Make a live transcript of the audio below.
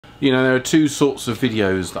You know, there are two sorts of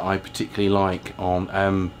videos that I particularly like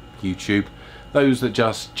on YouTube. Those that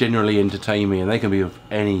just generally entertain me, and they can be of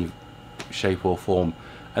any shape or form.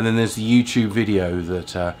 And then there's the YouTube video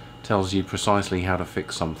that tells you precisely how to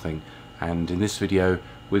fix something. And in this video,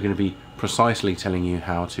 we're going to be precisely telling you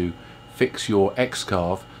how to fix your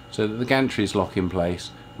X-Carve so that the gantries lock in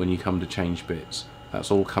place when you come to change bits.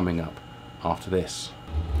 That's all coming up after this.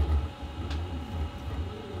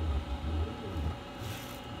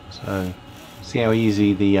 So, see how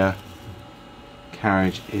easy the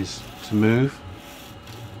carriage is to move.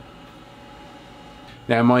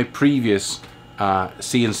 Now, in my previous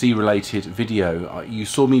CNC related video, you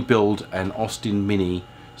saw me build an Austin Mini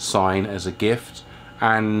sign as a gift,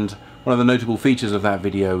 and one of the notable features of that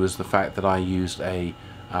video was the fact that I used a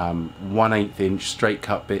 1/8 inch straight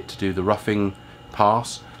cut bit to do the roughing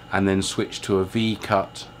pass, and then switched to a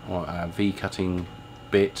V-cut or a V-cutting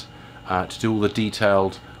bit to do all the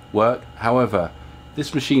detailed work. However,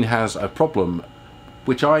 this machine has a problem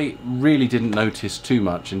which I really didn't notice too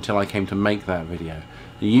much until I came to make that video.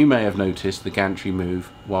 You may have noticed the gantry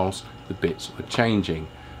move whilst the bits were changing.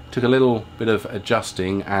 It took a little bit of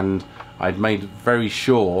adjusting, and I'd made very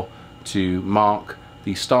sure to mark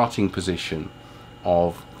the starting position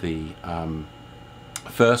of the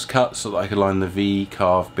first cut so that I could line the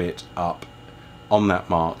V-carve bit up on that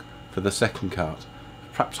mark for the second cut,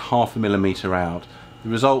 perhaps 1/2 millimeter out. The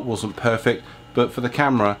result wasn't perfect, but for the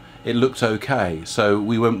camera it looked okay, so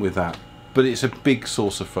we went with that. But it's a big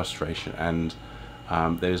source of frustration, and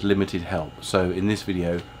there's limited help. So in this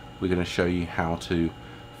video we're going to show you how to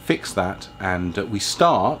fix that, and we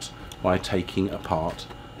start by taking apart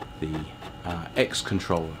the X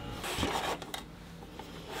controller.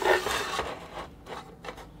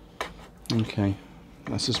 Okay,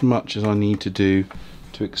 that's as much as I need to do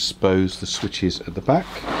to expose the switches at the back.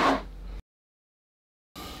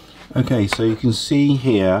 Okay, so you can see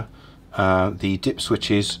here the dip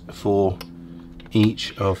switches for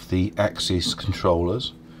each of the axis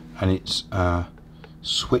controllers, and it's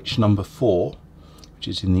switch number 4, which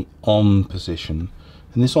is in the on position,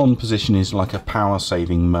 and this on position is like a power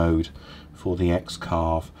saving mode for the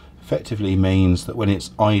X-Carve. Effectively means that when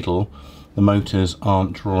it's idle, the motors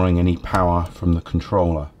aren't drawing any power from the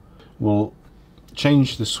controller. We'll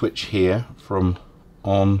change the switch here from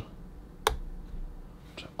on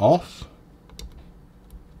to off.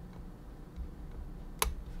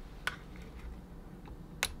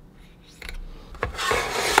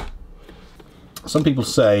 Some people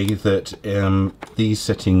say that these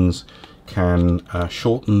settings can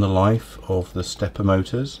shorten the life of the stepper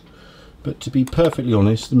motors, but to be perfectly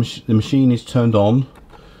honest, the machine is turned on,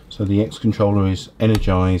 so the X controller is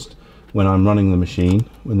energized when I'm running the machine.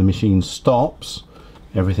 When the machine stops,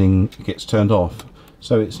 everything gets turned off.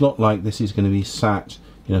 So it's not like this is going to be sat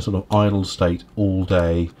in a sort of idle state all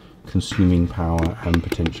day, consuming power and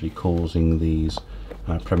potentially causing these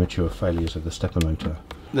premature failures of the stepper motor.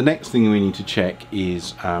 The next thing we need to check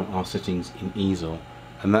is our settings in Easel,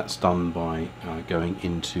 and that's done by going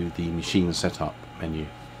into the machine setup menu.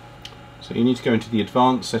 So you need to go into the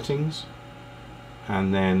advanced settings,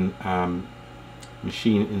 and then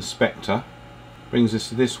machine inspector brings us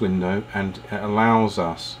to this window, and it allows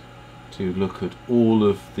us to look at all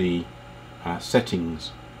of the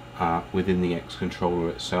settings within the X controller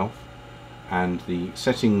itself, and the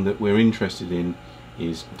setting that we're interested in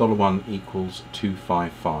is $1 equals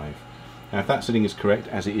 255. Now if that setting is correct,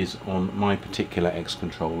 as it is on my particular X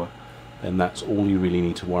controller, then that's all you really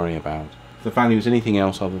need to worry about. If the value is anything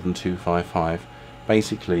else other than 255,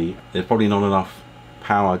 basically there's probably not enough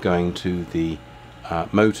power going to the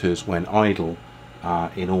motors when idle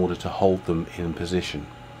in order to hold them in position.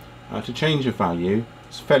 To change a value,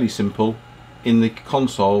 it's fairly simple. In the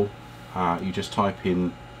console you just type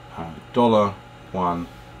in $1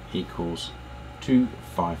 equals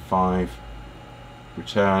 255,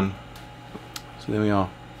 return. So there we are.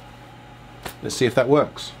 Let's see if that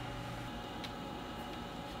works.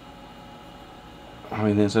 I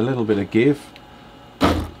mean, there's a little bit of give,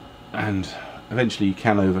 and eventually you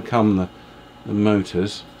can overcome the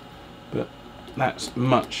motors, but that's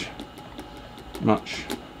much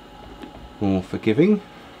more forgiving.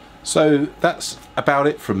 So that's about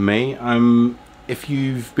it from me. If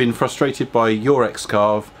you've been frustrated by your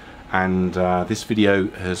X-Carve and this video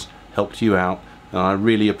has helped you out, then I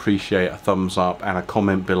really appreciate a thumbs up and a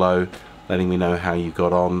comment below letting me know how you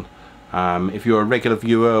got on. If you're a regular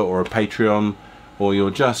viewer or a Patreon, or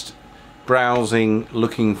you're just browsing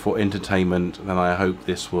looking for entertainment, then I hope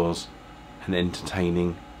this was an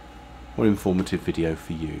entertaining or informative video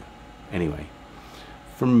for you. Anyway,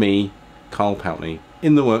 from me, Carl Pountney,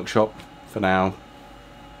 in the workshop for now.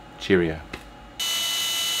 Cheerio.